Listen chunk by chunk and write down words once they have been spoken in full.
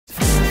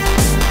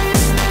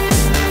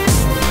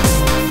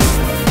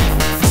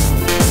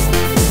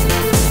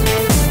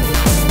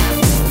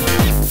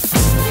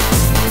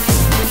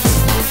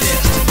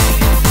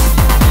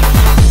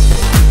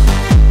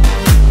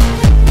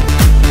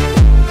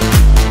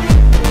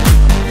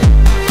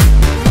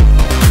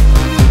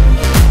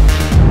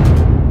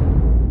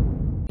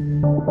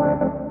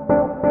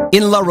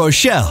In La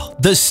Rochelle,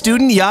 the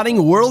Student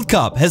Yachting World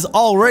Cup has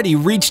already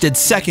reached its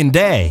second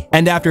day,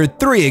 and after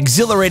 3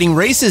 exhilarating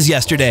races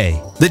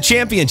yesterday, the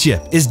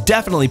championship is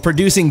definitely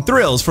producing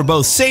thrills for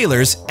both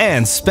sailors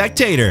and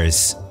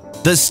spectators.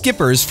 The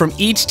skippers from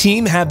each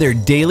team have their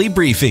daily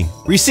briefing,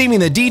 receiving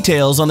the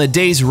details on the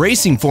day's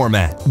racing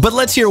format. But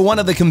let's hear one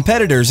of the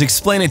competitors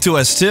explain it to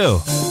us too.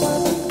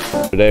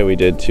 Today we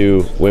did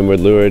 2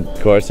 windward-leeward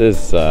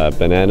courses,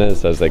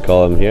 bananas as they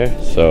call them here.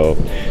 So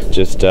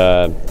just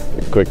a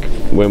quick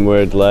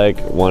windward leg,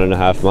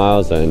 1.5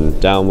 miles, and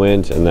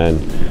downwind, and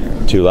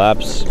then 2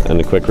 laps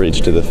and a quick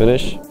reach to the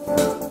finish.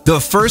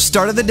 The first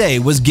start of the day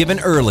was given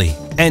early,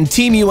 and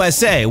Team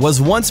USA was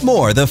once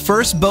more the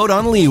first boat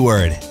on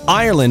leeward.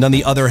 Ireland, on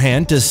the other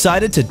hand,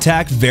 decided to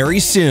tack very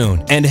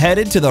soon and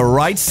headed to the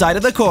right side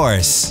of the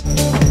course.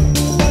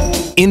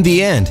 In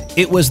the end,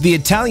 it was the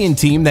Italian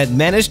team that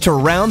managed to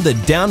round the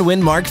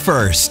downwind mark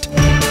first.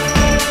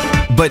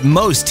 But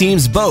most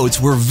teams' boats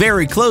were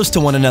very close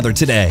to one another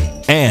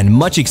today, and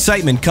much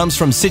excitement comes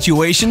from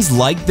situations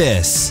like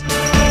this.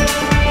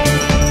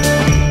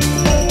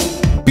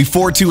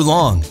 Before too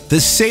long, the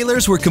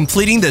sailors were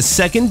completing the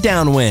second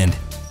downwind,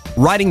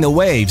 riding the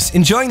waves,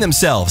 enjoying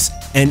themselves,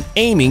 and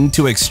aiming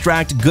to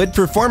extract good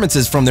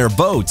performances from their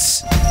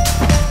boats.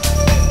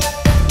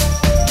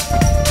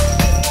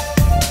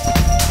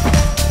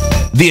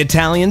 The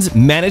Italians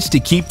managed to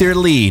keep their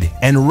lead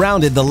and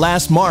rounded the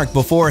last mark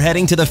before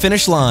heading to the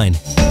finish line.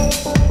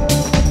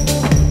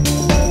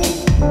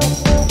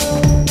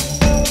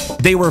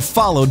 They were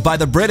followed by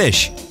the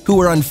British, who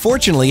were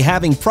unfortunately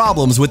having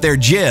problems with their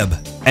jib,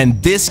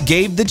 and this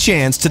gave the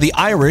chance to the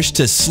Irish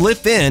to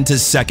slip into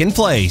second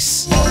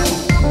place.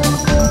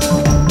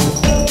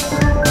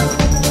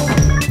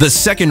 The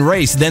second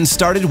race then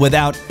started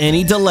without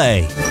any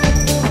delay.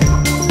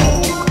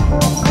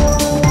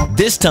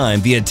 This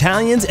time, the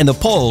Italians and the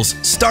Poles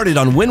started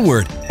on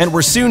windward and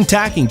were soon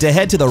tacking to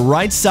head to the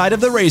right side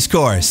of the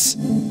racecourse.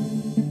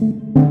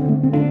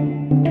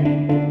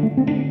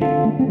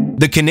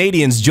 The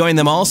Canadians joined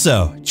them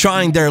also,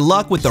 trying their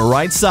luck with the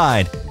right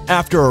side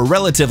after a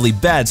relatively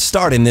bad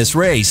start in this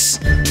race.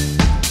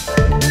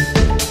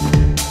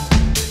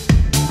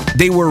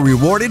 They were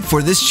rewarded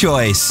for this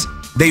choice.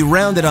 They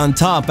rounded on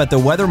top at the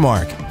weather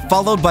mark,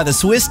 followed by the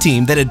Swiss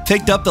team that had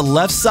picked up the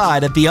left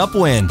side at the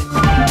upwind.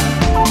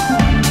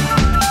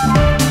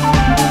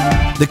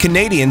 The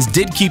Canadians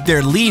did keep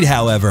their lead,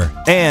 however,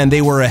 and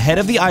they were ahead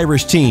of the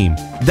Irish team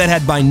that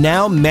had by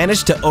now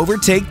managed to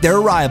overtake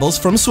their rivals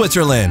from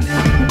Switzerland.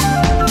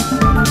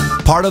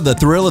 Part of the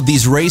thrill of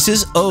these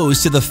races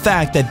owes to the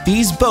fact that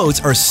these boats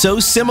are so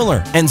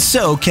similar and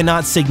so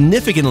cannot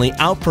significantly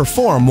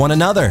outperform one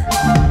another.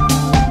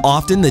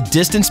 Often the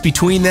distance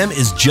between them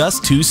is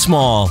just too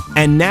small,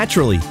 and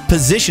naturally,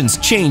 positions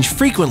change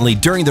frequently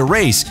during the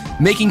race,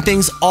 making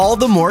things all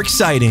the more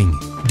exciting.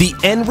 The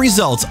end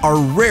results are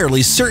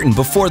rarely certain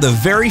before the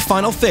very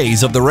final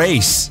phase of the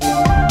race.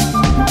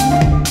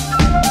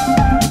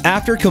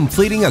 After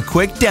completing a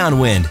quick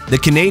downwind, the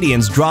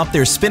Canadians dropped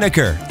their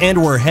spinnaker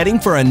and were heading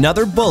for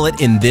another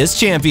bullet in this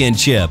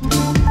championship.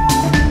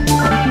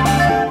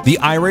 The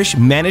Irish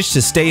managed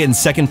to stay in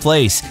second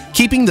place,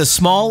 keeping the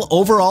small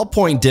overall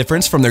point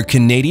difference from their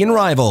Canadian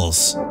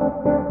rivals.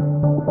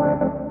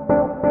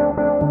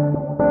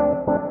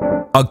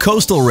 A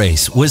coastal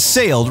race was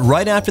sailed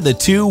right after the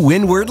 2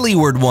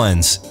 windward-leeward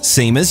ones,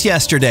 same as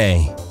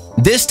yesterday.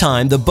 This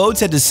time, the boats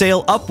had to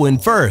sail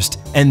upwind first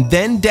and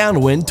then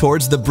downwind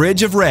towards the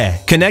Bridge of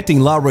Ré, connecting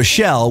La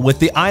Rochelle with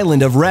the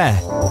island of Ré.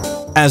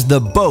 As the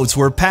boats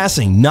were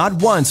passing not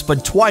once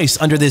but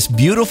twice under this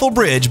beautiful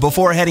bridge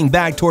before heading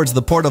back towards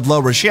the port of La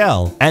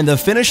Rochelle and the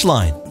finish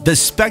line, the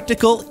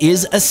spectacle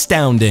is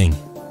astounding.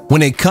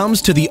 When it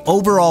comes to the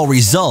overall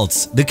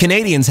results, the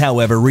Canadians,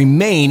 however,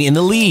 remain in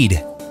the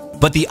lead.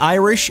 But the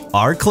Irish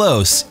are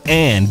close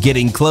and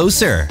getting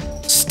closer.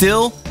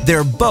 Still,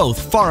 they're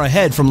both far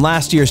ahead from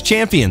last year's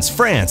champions,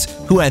 France,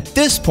 who at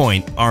this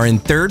point are in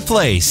third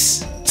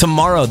place.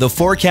 Tomorrow, the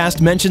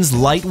forecast mentions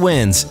light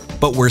winds,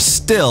 but we're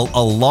still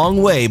a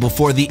long way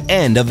before the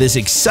end of this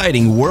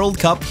exciting World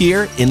Cup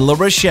here in La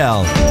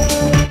Rochelle.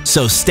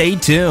 So stay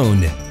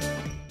tuned.